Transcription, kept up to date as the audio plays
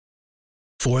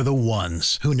For the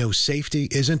ones who know safety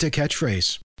isn't a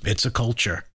catchphrase, it's a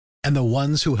culture. And the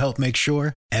ones who help make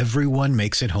sure everyone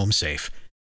makes it home safe.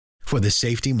 For the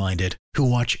safety-minded who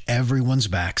watch everyone's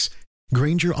backs,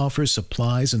 Grainger offers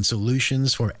supplies and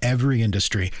solutions for every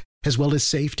industry, as well as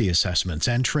safety assessments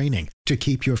and training to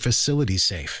keep your facilities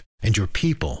safe and your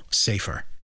people safer.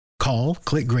 Call,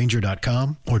 click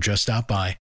Grainger.com, or just stop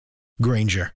by.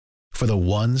 Grainger, for the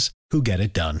ones who get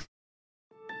it done.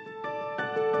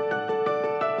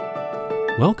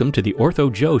 Welcome to the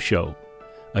Ortho Joe Show,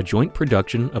 a joint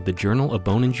production of the Journal of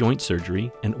Bone and Joint Surgery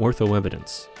and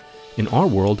OrthoEvidence. In our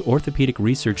world, orthopedic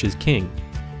research is king,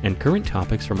 and current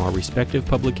topics from our respective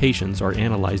publications are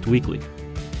analyzed weekly.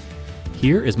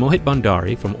 Here is Mohit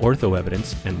Bhandari from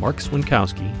OrthoEvidence and Mark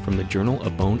Swinkowski from the Journal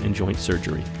of Bone and Joint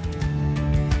Surgery.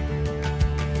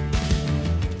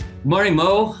 Good morning,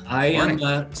 Mo. I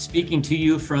am speaking to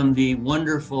you from the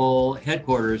wonderful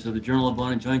headquarters of the Journal of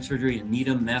Bone and Joint Surgery in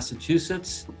Needham,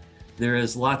 Massachusetts. There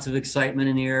is lots of excitement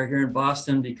in the air here in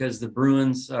Boston because the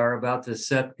Bruins are about to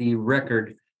set the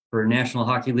record for National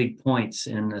Hockey League points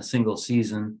in a single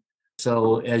season.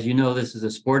 So as you know, this is a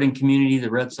sporting community.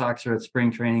 The Red Sox are at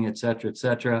spring training, et cetera, et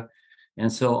cetera.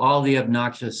 And so all the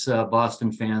obnoxious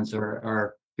Boston fans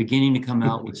are beginning to come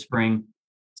out with spring.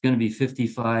 It's going to be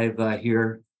 55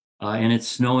 here, and it's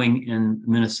snowing in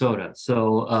Minnesota.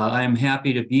 So I'm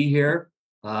happy to be here.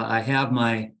 I have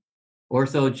my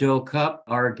Ortho Joe Cup.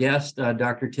 Our guest,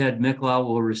 Dr. Ted Miclau,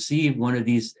 will receive one of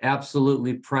these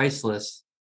absolutely priceless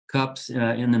cups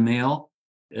in the mail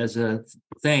as a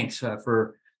thanks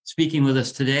for speaking with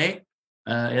us today.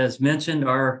 As mentioned,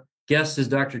 our guest is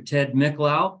Dr. Ted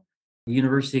Miclau,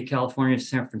 University of California,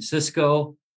 San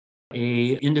Francisco.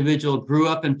 A individual grew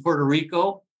up in Puerto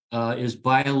Rico, is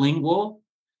bilingual.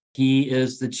 He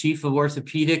is the chief of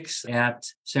orthopedics at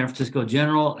San Francisco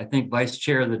General, I think vice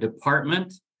chair of the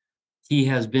department. He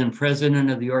has been president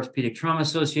of the Orthopedic Trauma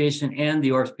Association and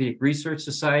the Orthopedic Research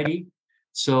Society.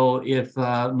 So if,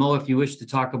 Mo, if you wish to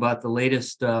talk about the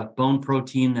latest bone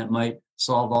protein that might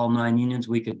solve all 9 unions,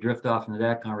 we could drift off into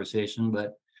that conversation.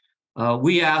 But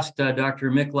we asked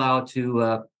Dr. Miclau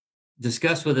to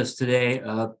discuss with us today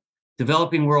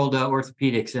developing world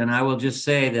orthopedics. And I will just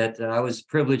say that I was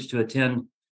privileged to attend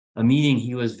a meeting.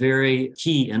 He was very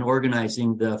key in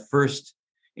organizing the first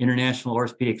International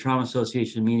Orthopedic Trauma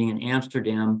Association meeting in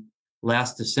Amsterdam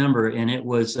last December, and it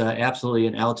was absolutely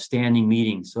an outstanding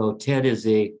meeting. So Ted is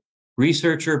a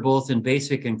researcher both in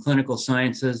basic and clinical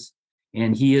sciences,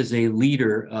 and he is a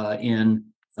leader in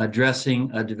addressing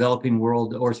developing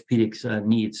world orthopedics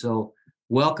needs. So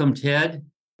welcome, Ted,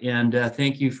 and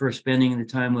thank you for spending the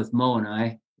time with Mo and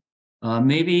I.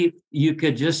 Maybe you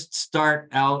could just start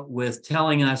out with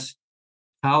telling us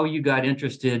how you got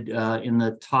interested in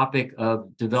the topic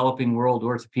of developing world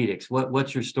orthopedics.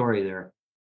 What's your story there?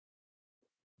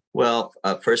 Well,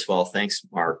 first of all, thanks,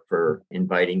 Mark, for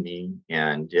inviting me,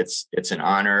 and it's an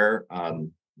honor.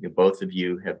 Both of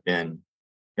you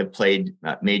have played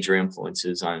major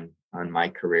influences on my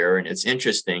career, and it's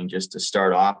interesting just to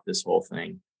start off this whole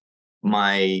thing.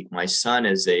 My son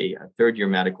is a third-year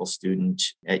medical student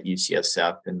at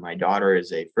UCSF, and my daughter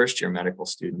is a first-year medical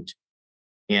student.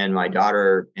 And my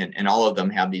daughter and all of them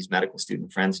have these medical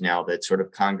student friends now that sort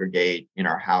of congregate in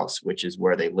our house, which is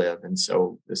where they live. And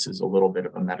so this is a little bit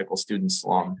of a medical student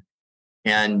slum.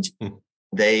 And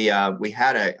we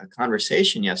had a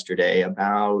conversation yesterday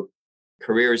about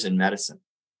careers in medicine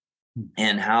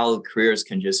and how careers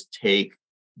can just take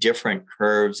different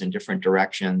curves in different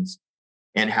directions,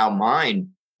 and how mine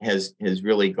has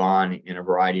really gone in a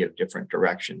variety of different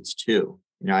directions too.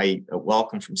 You know, I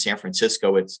welcome from San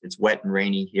Francisco. It's wet and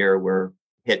rainy here. We're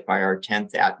hit by our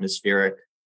 10th atmospheric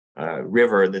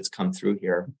river that's come through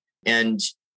here. And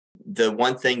the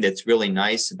one thing that's really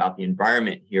nice about the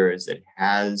environment here is that it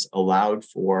has allowed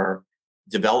for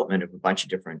development of a bunch of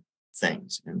different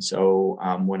things. And so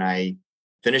when I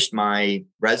finished my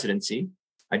residency,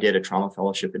 I did a trauma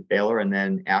fellowship at Baylor. And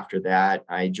then after that,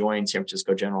 I joined San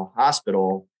Francisco General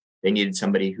Hospital. They needed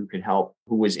somebody who could help,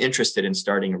 who was interested in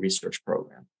starting a research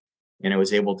program. And I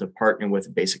was able to partner with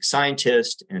a basic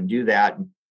scientist and do that. And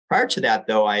prior to that,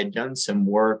 though, I had done some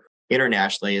work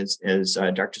internationally. As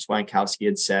Dr. Swinkowski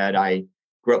had said, I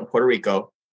grew up in Puerto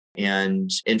Rico.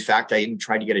 And in fact, I even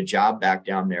tried to get a job back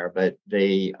down there, but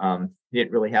they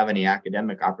didn't really have any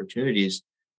academic opportunities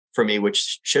for me,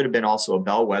 which should have been also a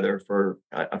bellwether for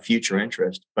a future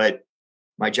interest. But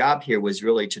my job here was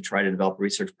really to try to develop a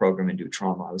research program and do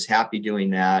trauma. I was happy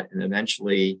doing that. And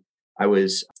eventually I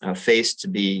was faced to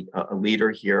be a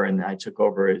leader here, and I took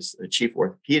over as the chief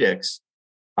orthopedics.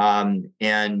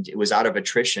 And it was out of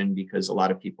attrition because a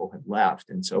lot of people had left.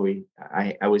 And so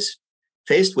I was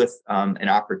faced with an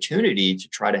opportunity to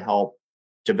try to help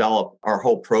develop our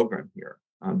whole program here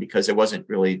because there wasn't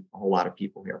really a whole lot of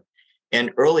people here.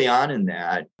 And early on in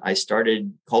that, I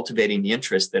started cultivating the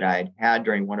interest that I had had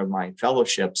during one of my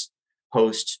fellowships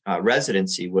post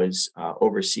residency was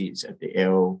overseas at the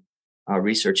AO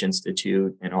Research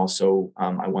Institute. And also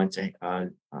I went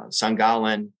to St.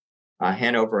 Gallen,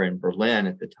 Hanover, and Berlin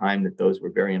at the time that those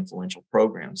were very influential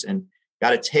programs, and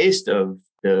got a taste of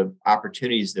the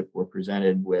opportunities that were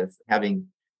presented with having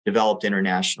developed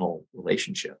international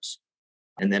relationships.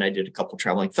 And then I did a couple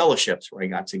traveling fellowships where I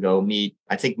got to go meet,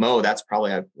 I think, Mo, that's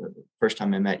probably the first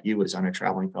time I met you was on a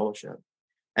traveling fellowship.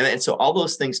 And so all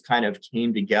those things kind of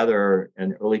came together in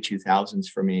the early 2000s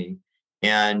for me.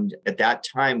 And at that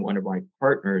time, one of my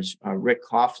partners, Rick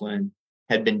Coughlin,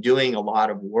 had been doing a lot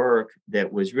of work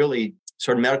that was really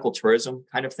sort of medical tourism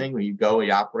kind of thing, where you go,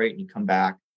 you operate, and you come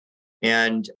back.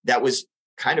 And that was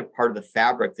kind of part of the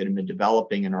fabric that had been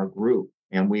developing in our group.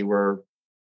 And we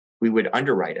would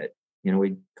underwrite it.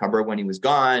 We'd cover when he was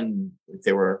gone. If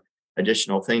there were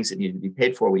additional things that needed to be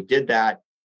paid for, we did that.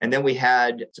 And then we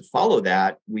had to follow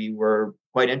that. We were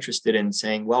quite interested in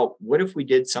saying, well, what if we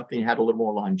did something that had a little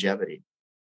more longevity?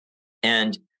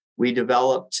 And we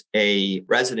developed a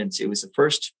residency. It was the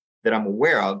first that I'm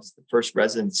aware of, the first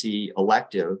residency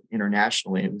elective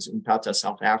internationally. It was in Tata,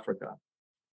 South Africa.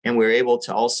 And we were able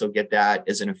to also get that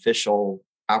as an official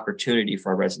opportunity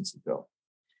for our residents to go.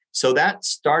 So that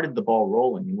started the ball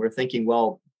rolling. And we're thinking,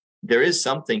 well, there is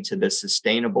something to this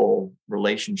sustainable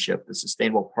relationship, the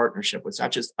sustainable partnership. It's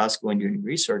not just us going doing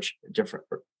research at different,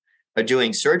 or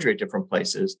doing surgery at different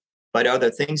places, but are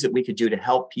there things that we could do to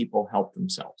help people help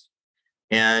themselves?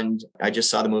 And I just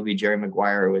saw the movie Jerry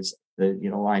Maguire was the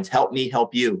lines, "Help me,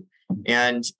 help you,"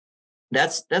 and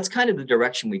that's kind of the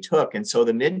direction we took. And so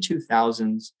the mid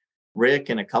 2000s, Rick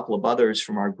and a couple of others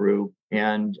from our group,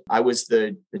 and I was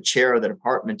the chair of the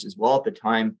department as well at the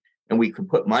time, and we could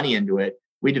put money into it.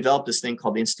 We developed this thing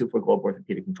called the Institute for Global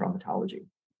Orthopedic and Traumatology.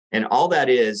 And all that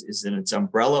is that it's an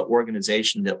umbrella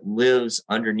organization that lives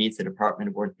underneath the Department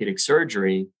of Orthopedic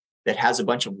Surgery that has a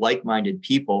bunch of like-minded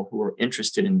people who are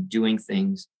interested in doing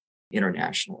things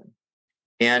internationally.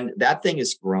 And that thing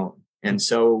has grown. And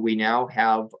so we now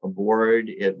have a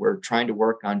board. We're trying to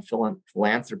work on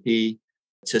philanthropy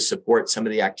to support some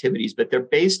of the activities, but they're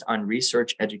based on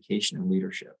research, education, and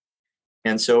leadership.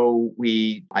 And so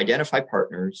we identify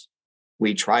partners.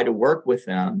 We try to work with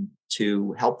them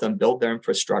to help them build their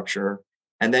infrastructure,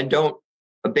 and then don't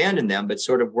abandon them, but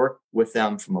sort of work with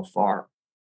them from afar.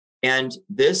 And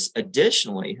this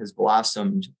additionally has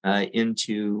blossomed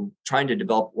into trying to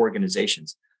develop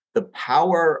organizations. The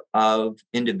power of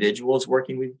individuals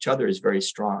working with each other is very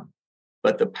strong,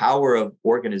 but the power of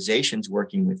organizations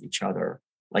working with each other,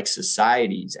 like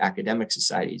societies, academic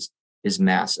societies, is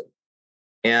massive.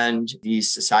 And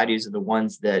these societies are the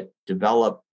ones that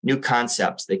develop new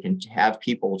concepts. They can have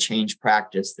people change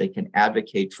practice. They can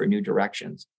advocate for new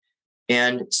directions.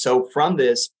 And so from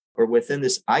this, or within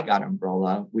this IGOT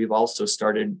umbrella, we've also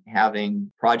started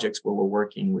having projects where we're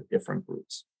working with different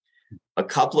groups. A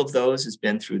couple of those has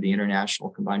been through the International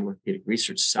Combined Orthopedic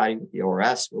Research Society with the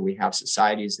ORS, where we have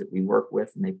societies that we work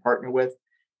with and they partner with.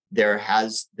 There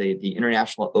has the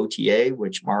International OTA,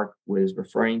 which Mark was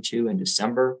referring to in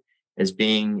December, as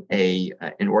being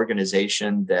an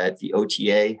organization that the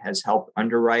OTA has helped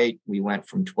underwrite. We went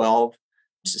from 12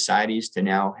 societies to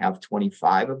now have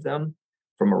 25 of them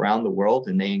from around the world.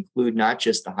 And they include not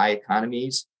just the high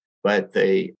economies, but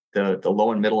the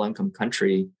low and middle income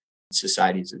country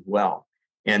societies as well.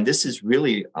 And this has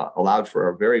really allowed for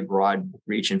a very broad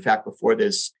reach. In fact, before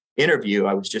this interview,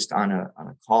 I was just on a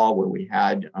call where we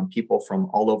had people from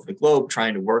all over the globe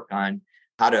trying to work on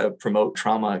how to promote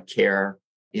trauma care,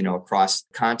 across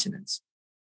continents.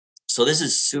 So this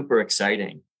is super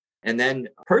exciting. And then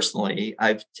personally,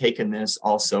 I've taken this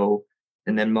also,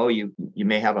 and then Mo, you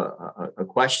may have a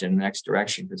question in the next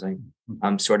direction, because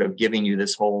I'm sort of giving you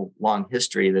this whole long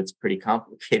history that's pretty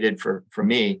complicated for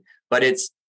me, but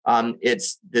it's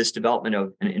this development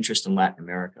of an interest in Latin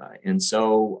America. And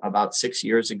so about 6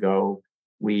 years ago,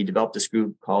 we developed this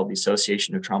group called the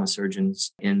Association of Trauma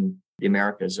Surgeons in the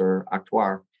Americas, or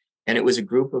ACTUAR. And it was a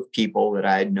group of people that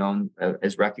I had known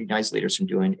as recognized leaders from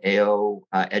doing AO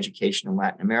education in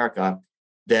Latin America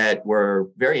that were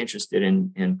very interested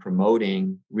in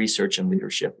promoting research and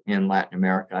leadership in Latin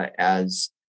America as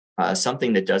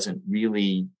something that doesn't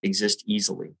really exist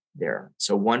easily there.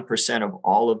 So 1% of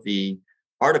all of the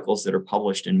articles that are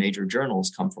published in major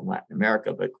journals come from Latin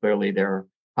America, but clearly their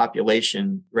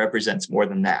population represents more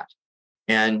than that.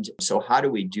 And so how do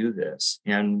we do this?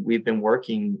 And we've been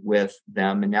working with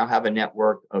them and now have a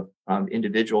network of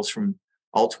individuals from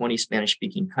all 20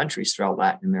 Spanish-speaking countries throughout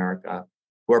Latin America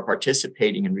who are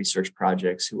participating in research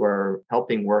projects, who are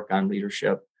helping work on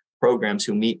leadership programs,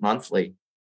 who meet monthly.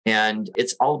 And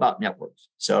it's all about networks.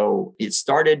 So it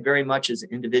started very much as an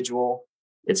individual.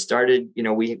 It started,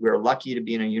 we were lucky to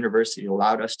be in a university that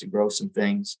allowed us to grow some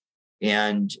things.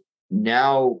 And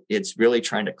now it's really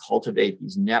trying to cultivate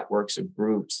these networks of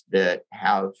groups that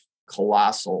have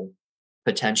colossal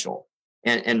potential.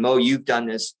 And Mo, you've done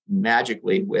this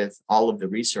magically with all of the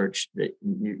research that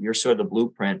you're sort of the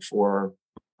blueprint for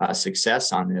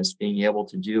success on this, being able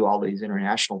to do all these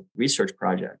international research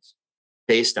projects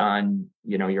based on,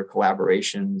 your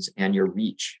collaborations and your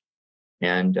reach.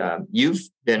 And you've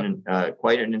been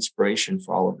quite an inspiration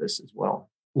for all of this as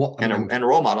well. Well, and a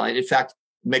role model. And in fact,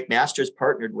 McMaster's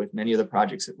partnered with many of the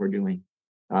projects that we're doing.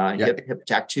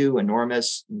 HipTac2,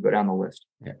 Enormous, and go down the list.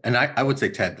 Yeah. And I would say,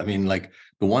 Ted, the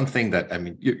one thing that,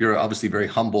 you're obviously very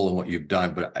humble in what you've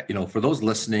done, but, for those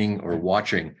listening or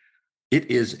watching,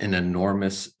 it is an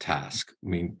enormous task,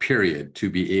 period, to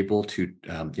be able to,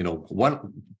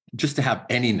 just to have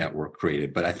any network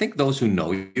created. But I think those who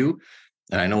know you,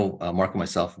 and I know Mark and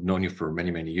myself have known you for many,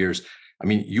 many years,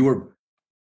 you were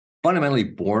fundamentally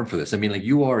born for this.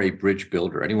 You are a bridge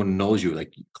builder. Anyone knows you,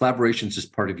 collaboration is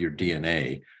just part of your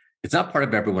DNA. It's not part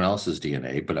of everyone else's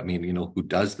DNA, but who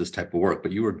does this type of work,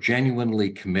 but you are genuinely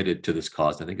committed to this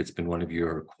cause. I think it's been one of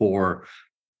your core,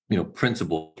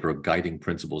 principles or guiding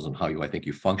principles on how I think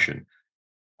you function.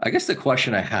 I guess the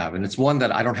question I have, and it's one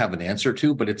that I don't have an answer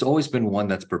to, but it's always been one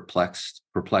that's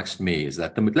perplexed me, is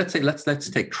that let's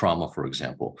take trauma, for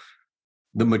example.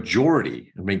 The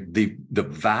majority, the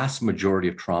vast majority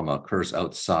of trauma occurs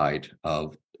outside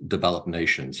of developed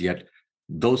nations, yet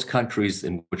those countries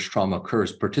in which trauma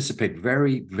occurs participate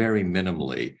very, very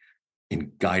minimally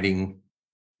in guiding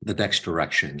the next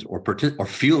directions or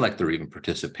feel like they're even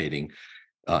participating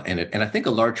in it. And I think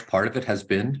a large part of it has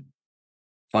been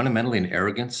fundamentally an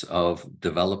arrogance of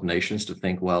developed nations to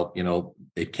think, well,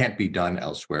 it can't be done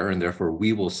elsewhere, and therefore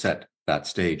we will set that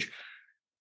stage.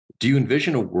 Do you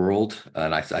envision a world,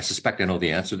 and I suspect I know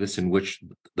the answer to this, in which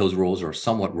those roles are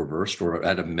somewhat reversed or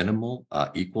at a minimal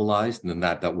equalized, and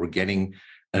that we're getting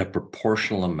a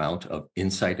proportional amount of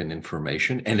insight and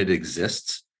information, and it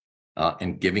exists,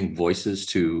 and giving voices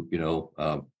to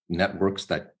networks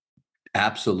that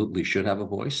absolutely should have a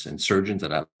voice, and surgeons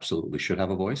that absolutely should have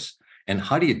a voice? And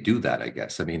how do you do that, I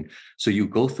guess? So you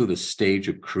go through the stage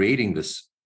of creating this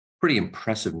pretty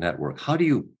impressive network. How do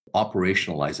you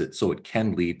operationalize it so it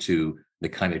can lead to the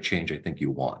kind of change I think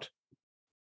you want?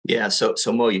 Yeah, so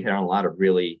Mo, you hit on a lot of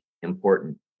really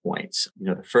important points.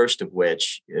 The first of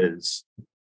which is,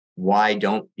 why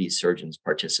don't these surgeons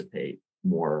participate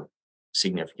more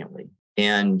significantly?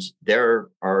 And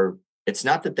it's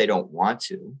not that they don't want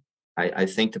to. I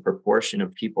think the proportion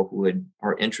of people who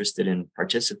are interested in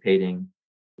participating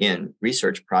in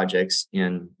research projects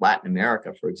in Latin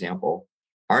America, for example,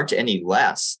 aren't any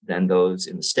less than those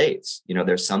in the States.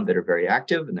 There's some that are very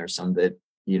active, and there's some that,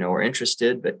 are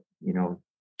interested, but,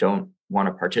 don't want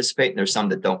to participate. And there's some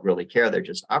that don't really care. They're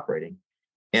just operating.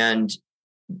 And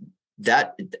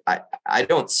that I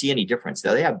don't see any difference.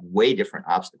 They have way different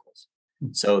obstacles.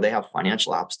 So they have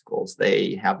financial obstacles.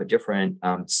 They have a different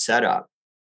setup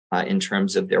in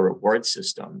terms of their reward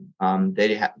system. They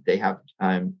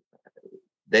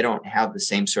don't have the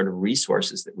same sort of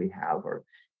resources that we have, or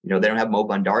they don't have Mo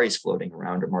Bandaris floating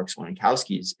around or Mark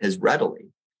Swaninkowskis as readily.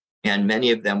 And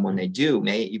many of them, when they do,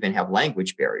 may even have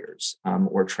language barriers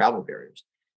or travel barriers.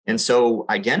 And so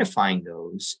identifying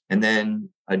those and then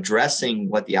addressing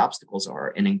what the obstacles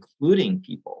are and including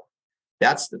people,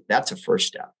 that's a first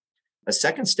step. A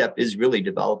second step is really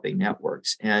developing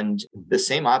networks. And the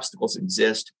same obstacles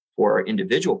exist for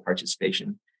individual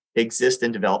participation, exist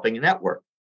in developing a network.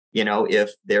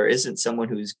 If there isn't someone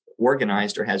who's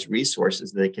organized or has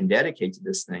resources that they can dedicate to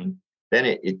this thing,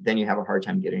 then you have a hard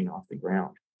time getting off the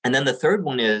ground. And then the third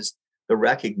one is the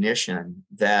recognition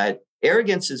that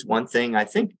arrogance is one thing. I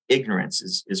think ignorance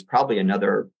is probably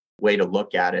another way to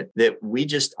look at it, that we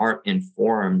just aren't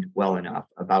informed well enough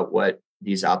about what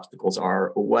these obstacles are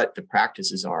or what the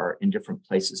practices are in different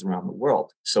places around the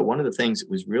world. So one of the things that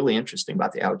was really interesting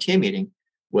about the IOTA meeting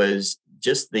was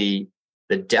just the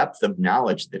depth of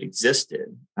knowledge that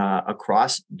existed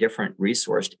across different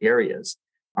resourced areas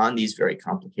on these very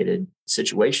complicated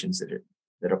situations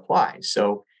that apply.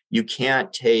 So you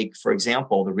can't take, for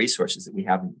example, the resources that we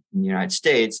have in the United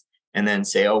States and then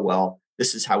say, oh, well,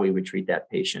 this is how we would treat that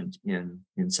patient in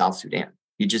South Sudan.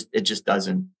 It just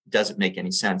doesn't make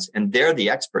any sense. And they're the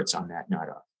experts on that, not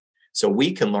us. So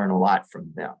we can learn a lot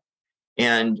from them.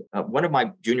 And one of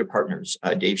my junior partners,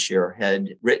 Dave Scherer,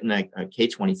 had written a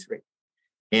K-23.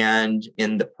 And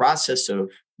in the process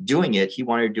of doing it, he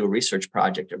wanted to do a research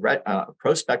project, a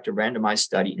prospective randomized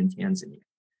study in Tanzania,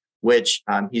 which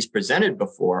he's presented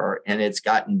before, and it's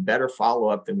gotten better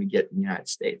follow-up than we get in the United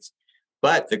States.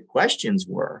 But the questions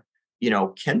were,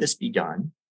 can this be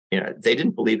done? They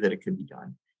didn't believe that it could be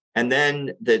done. And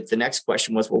then the next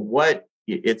question was, well,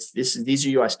 these are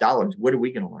US dollars. What are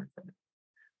we going to learn from it?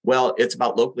 Well, it's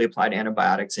about locally applied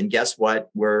antibiotics. And guess what?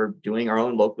 We're doing our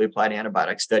own locally applied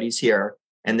antibiotic studies here,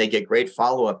 and they get great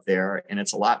follow-up there. And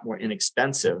it's a lot more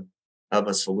inexpensive of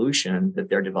a solution that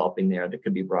they're developing there that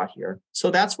could be brought here.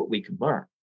 So that's what we could learn.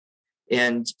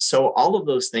 And so all of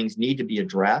those things need to be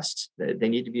addressed. They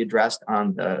need to be addressed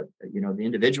on the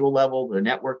individual level, the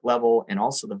network level, and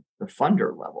also the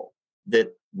funder level,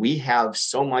 that we have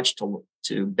so much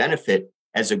to benefit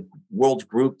as a world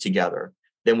group together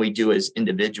than we do as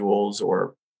individuals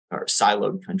or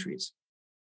siloed countries.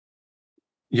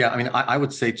 Yeah, I mean, I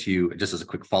would say to you, just as a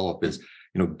quick follow-up, is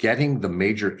getting the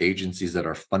major agencies that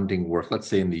are funding work, let's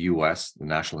say in the US, the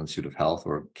National Institute of Health,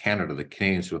 or Canada, the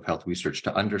Canadian Institute of Health Research,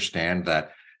 to understand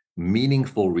that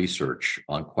meaningful research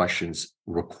on questions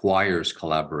requires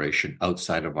collaboration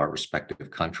outside of our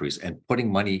respective countries, and putting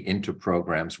money into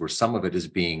programs where some of it is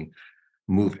being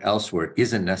moved elsewhere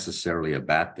isn't necessarily a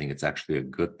bad thing. It's actually a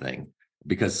good thing,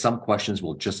 because some questions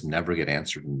will just never get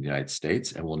answered in the United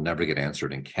States and will never get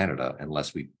answered in Canada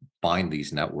unless we bind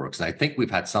these networks. And I think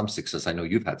we've had some success. I know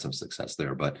you've had some success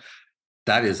there, but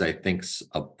that is, I think,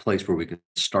 a place where we could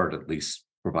start at least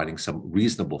providing some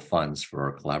reasonable funds for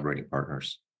our collaborating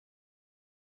partners.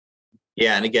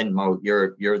 Yeah, and again, Mo,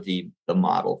 you're the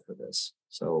model for this.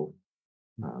 So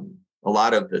a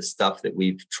lot of the stuff that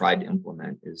we've tried to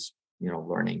implement is,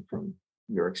 learning from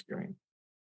your experience.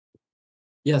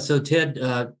 Yeah, so Ted,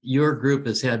 your group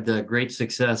has had great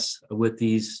success with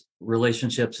these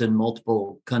relationships in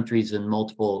multiple countries and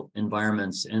multiple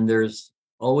environments, and there's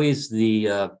always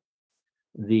the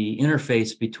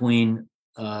interface between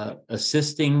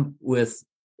assisting with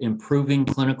improving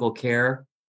clinical care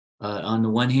on the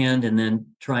one hand, and then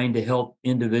trying to help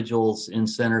individuals in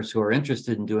centers who are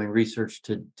interested in doing research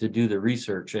to do the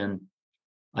research. And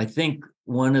I think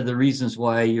one of the reasons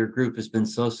why your group has been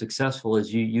so successful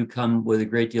is you come with a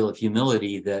great deal of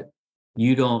humility that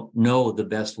you don't know the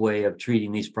best way of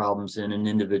treating these problems in an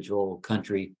individual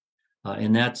country.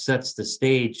 And that sets the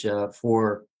stage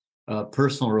for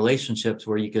personal relationships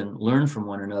where you can learn from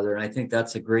one another. And I think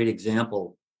that's a great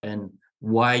example, and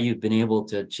why you've been able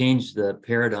to change the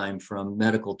paradigm from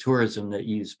medical tourism that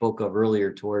you spoke of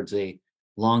earlier towards a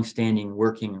longstanding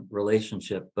working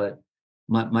relationship. But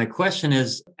my question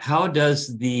is, how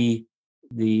does the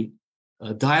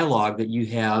dialogue that you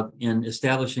have in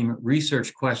establishing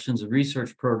research questions and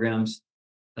research programs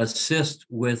assist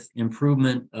with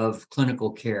improvement of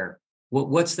clinical care?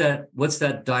 What's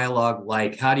that dialogue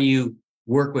like? How do you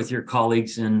work with your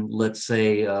colleagues in, let's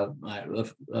say, a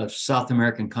South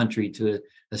American country to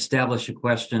establish a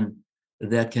question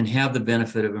that can have the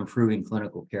benefit of improving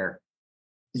clinical care?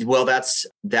 Well,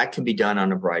 that can be done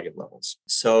on a variety of levels.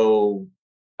 So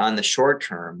on the short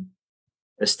term,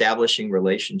 establishing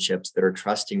relationships that are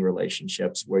trusting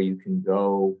relationships where you can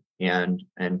go and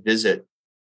visit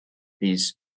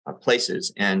these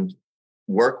places and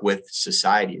work with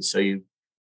societies. So you,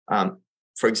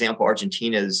 for example,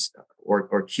 Argentina's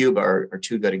or Cuba are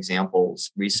two good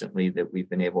examples recently that we've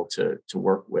been able to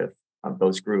work with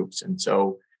those groups. And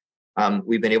so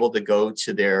we've been able to go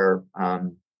to their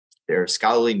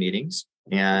scholarly meetings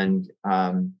and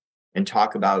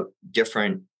talk about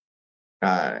different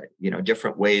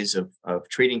ways of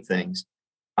treating things.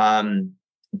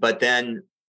 But then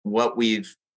what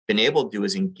we've been able to do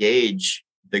is engage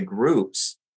the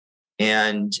groups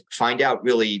and find out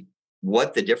really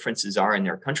what the differences are in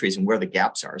their countries and where the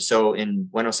gaps are. So in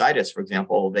Buenos Aires, for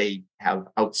example, they have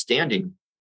outstanding,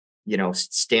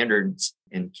 standards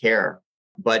in care,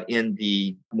 but in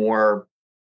the more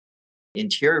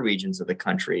interior regions of the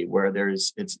country where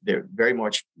they're very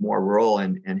much more rural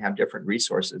and have different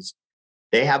resources,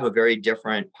 they have a very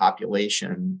different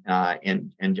population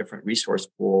and different resource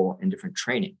pool and different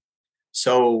training.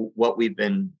 So what we've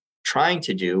been trying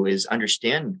to do is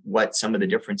understand what some of the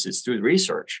differences through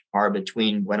research are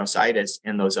between Buenos Aires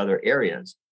and those other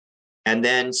areas, and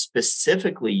then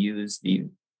specifically use the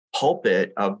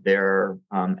pulpit of their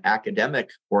academic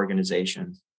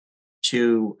organizations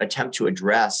to attempt to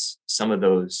address some of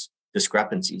those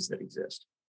discrepancies that exist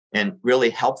and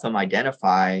really help them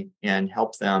identify and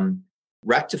help them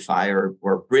rectify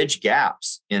or bridge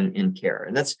gaps in care.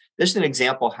 And this is an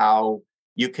example how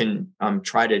you can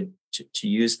try to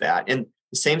use that. And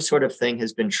the same sort of thing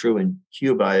has been true in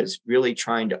Cuba, is really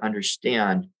trying to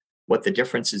understand what the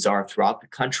differences are throughout the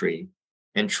country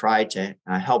and try to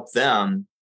help them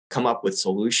come up with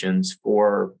solutions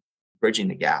for bridging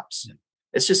the gaps. Yeah.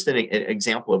 It's just an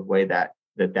example of way that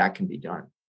can be done.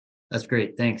 That's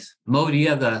great. Thanks. Mo, do you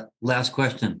have the last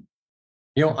question?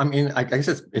 I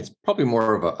guess it's probably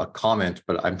more of a comment,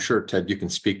 but I'm sure, Ted, you can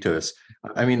speak to this.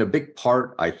 I mean, a big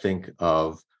part, I think,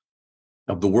 of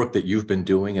the work that you've been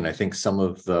doing, and I think some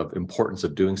of the importance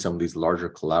of doing some of these larger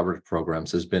collaborative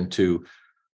programs has been to,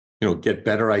 get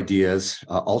better ideas,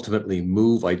 ultimately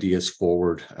move ideas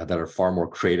forward that are far more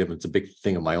creative. It's a big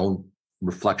thing of my own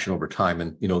reflection over time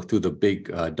and, through the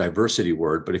big diversity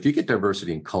word. But if you get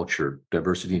diversity in culture,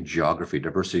 diversity in geography,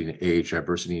 diversity in age,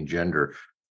 diversity in gender,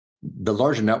 the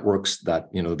large networks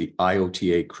that, the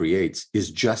IOTA creates is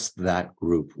just that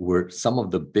group where some of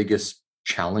the biggest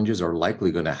challenges are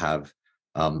likely going to have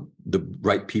the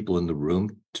right people in the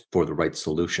room for the right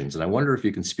solutions. And I wonder if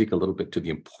you can speak a little bit to the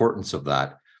importance of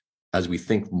that as we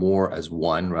think more as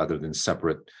one rather than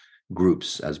separate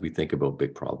groups as we think about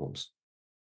big problems.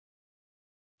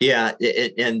 Yeah,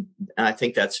 and I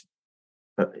think that's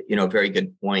a very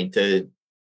good point. And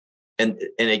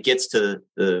it gets to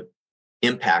the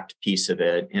impact piece of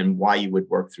it and why you would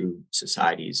work through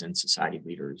societies and society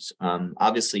leaders.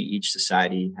 Obviously, each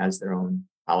society has their own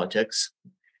politics,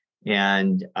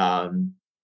 and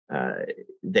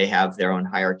they have their own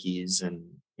hierarchies,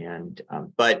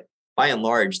 but by and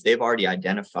large, they've already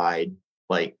identified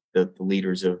like the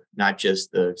leaders of not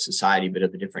just the society, but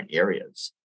of the different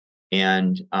areas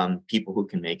and people who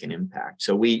can make an impact.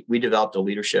 So we developed a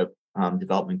leadership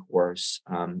development course,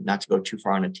 not to go too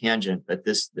far on a tangent, but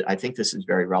I think this is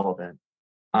very relevant.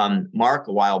 Mark,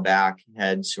 a while back,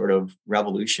 had sort of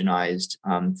revolutionized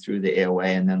through the AOA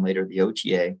and then later the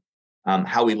OTA,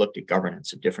 how we looked at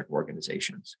governance of different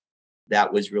organizations.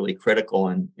 That was really critical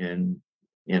in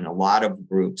a lot of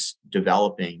groups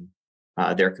developing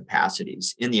their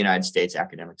capacities in the United States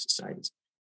academic societies.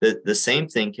 The same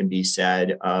thing can be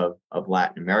said of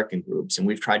Latin American groups, and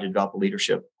we've tried to develop a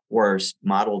leadership course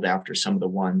modeled after some of the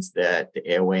ones that the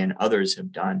AOA and others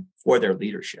have done for their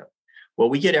leadership. Well,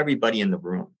 we get everybody in the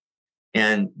room,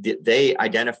 and they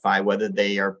identify whether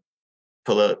they are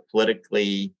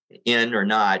politically in or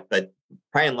not, but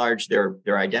by and large, they're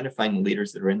identifying the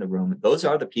leaders that are in the room. Those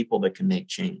are the people that can make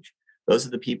change. Those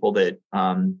are the people that,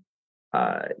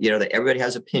 that everybody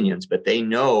has opinions, but they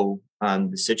know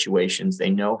the situations,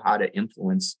 they know how to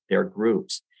influence their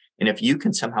groups. And if you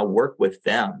can somehow work with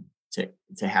them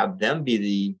to have them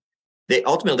be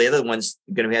ultimately they're the ones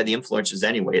going to have the influencers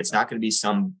anyway. It's not going to be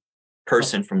some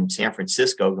person from San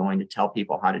Francisco going to tell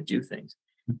people how to do things.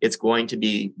 It's going to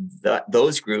be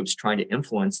those groups trying to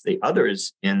influence the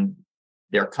others in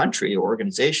their country or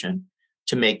organization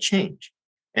to make change.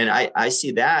 And I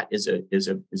see that as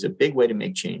a big way to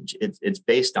make change. It's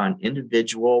based on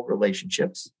individual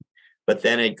relationships, but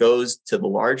then it goes to the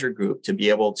larger group to be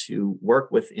able to work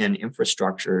within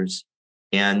infrastructures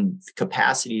and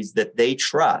capacities that they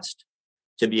trust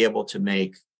to be able to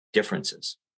make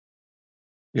differences.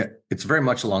 Yeah, it's very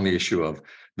much along the issue of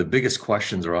the biggest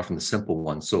questions are often the simple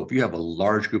ones. So if you have a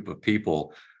large group of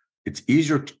people, it's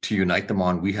easier to unite them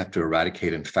on we have to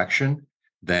eradicate infection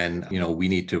than we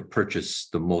need to purchase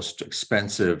the most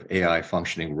expensive AI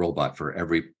functioning robot for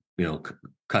every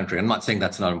country. I'm not saying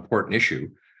that's not an important issue,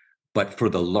 but for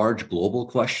the large global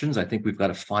questions, I think we've got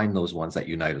to find those ones that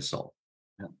unite us all.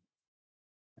 Yeah.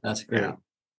 That's great. Yeah.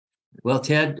 Well,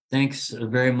 Ted, thanks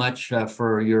very much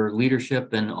for your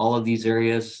leadership in all of these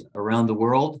areas around the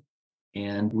world.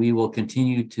 And we will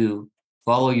continue to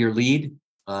follow your lead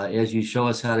as you show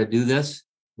us how to do this.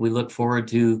 We look forward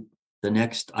to the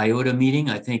next IOTA meeting.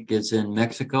 I think it's in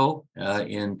Mexico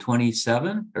in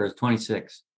 27 or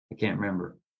 26. I can't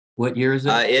remember. What year is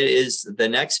it? It is the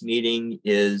next meeting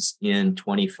is in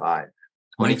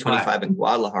 2025 in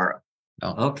Guadalajara.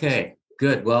 Oh. Okay.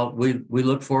 Good. Well, we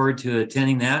look forward to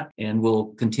attending that, and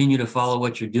we'll continue to follow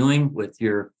what you're doing with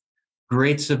your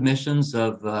great submissions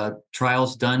of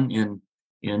trials done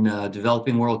in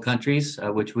developing world countries,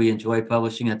 which we enjoy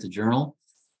publishing at the Journal.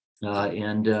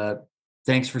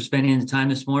 Thanks for spending the time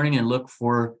this morning, and look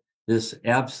for this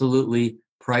absolutely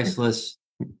priceless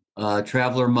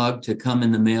traveler mug to come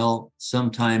in the mail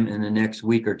sometime in the next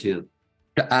week or two.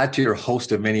 To add to your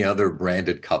host of many other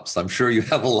branded cups. I'm sure you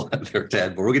have a lot there,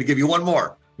 Ted, but we're going to give you one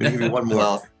more.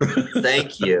 Well,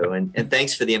 thank you. And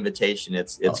thanks for the invitation.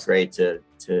 It's awesome. Great to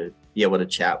be able to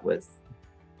chat with,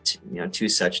 two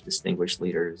such distinguished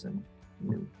leaders and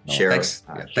share.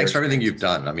 Thanks for everything you've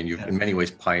done. I mean, you've in many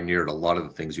ways pioneered a lot of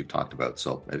the things you've talked about.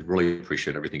 So I really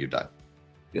appreciate everything you've done.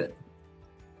 Good.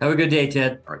 Have a good day,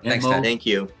 Ted. All right. Thanks, Ted. Thank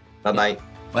you. Bye-bye.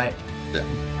 Bye. Yeah.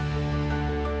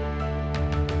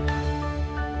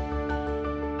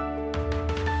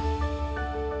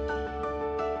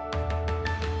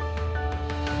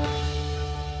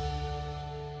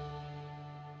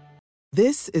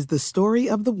 This is the story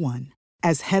of the one.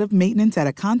 As head of maintenance at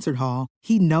a concert hall,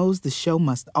 he knows the show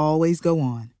must always go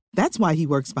on. That's why he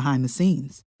works behind the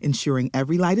scenes, ensuring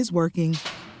every light is working,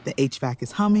 the HVAC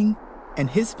is humming, and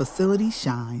his facility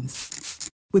shines.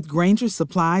 With Grainger's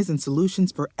supplies and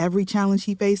solutions for every challenge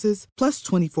he faces, plus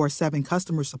 24/7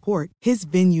 customer support, his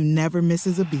venue never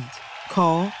misses a beat.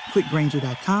 Call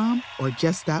quickgrainger.com or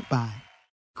just stop by.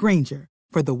 Grainger,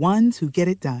 for the ones who get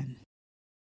it done.